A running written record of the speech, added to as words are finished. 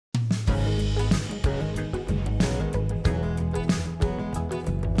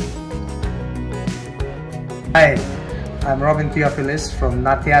Hi, I'm Robin Theophilus from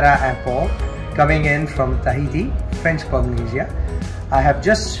Natiara Airport, coming in from Tahiti, French Polynesia. I have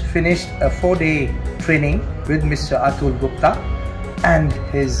just finished a 4-day training with Mr. Atul Gupta and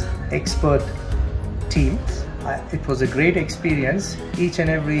his expert team. It was a great experience. Each and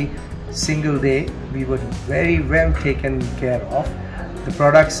every single day we were very well taken care of. The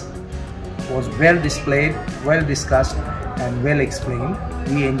products was well displayed, well discussed and well explained.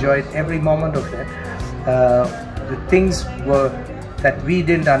 We enjoyed every moment of it. The things that we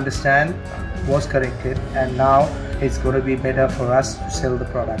didn't understand was corrected, and now it's going to be better for us to sell the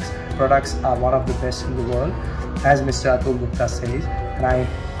products. Products are one of the best in the world, as Mr. Atul Gupta says, and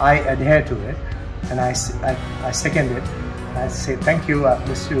I adhere to it, and I second it. I say thank you,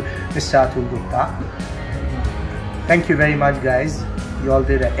 Mr. Atul Gupta. Thank you very much, guys. You all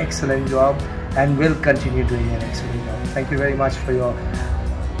did an excellent job and will continue doing an excellent job. Thank you very much for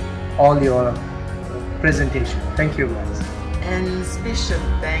all your presentation. Thank you, guys. And special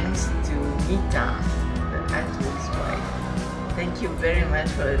thanks to Mita, Atul's wife. Thank you very much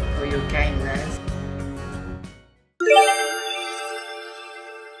for your kindness.